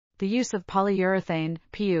the use of polyurethane,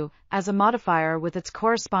 PU, as a modifier with its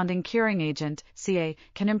corresponding curing agent, Ca,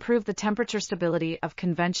 can improve the temperature stability of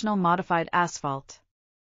conventional modified asphalt.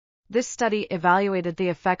 This study evaluated the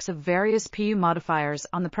effects of various PU modifiers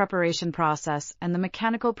on the preparation process and the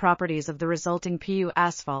mechanical properties of the resulting PU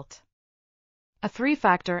asphalt. A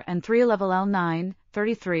 3-factor and 3-level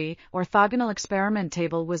L933 orthogonal experiment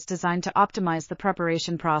table was designed to optimize the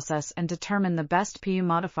preparation process and determine the best PU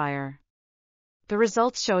modifier. The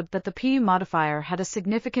results showed that the PU modifier had a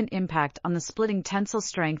significant impact on the splitting tensile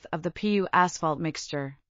strength of the PU asphalt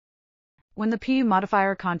mixture. When the PU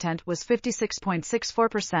modifier content was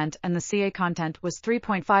 56.64% and the Ca content was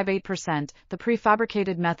 3.58%, the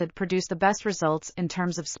prefabricated method produced the best results in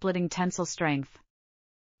terms of splitting tensile strength.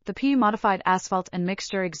 The PU modified asphalt and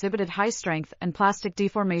mixture exhibited high strength and plastic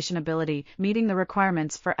deformation ability, meeting the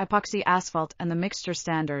requirements for epoxy asphalt and the mixture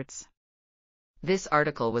standards. This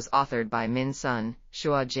article was authored by Min Sun,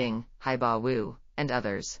 Shuo Jing, Haibo Wu, and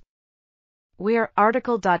others. We are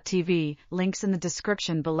RTCLTV, links in the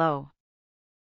description below.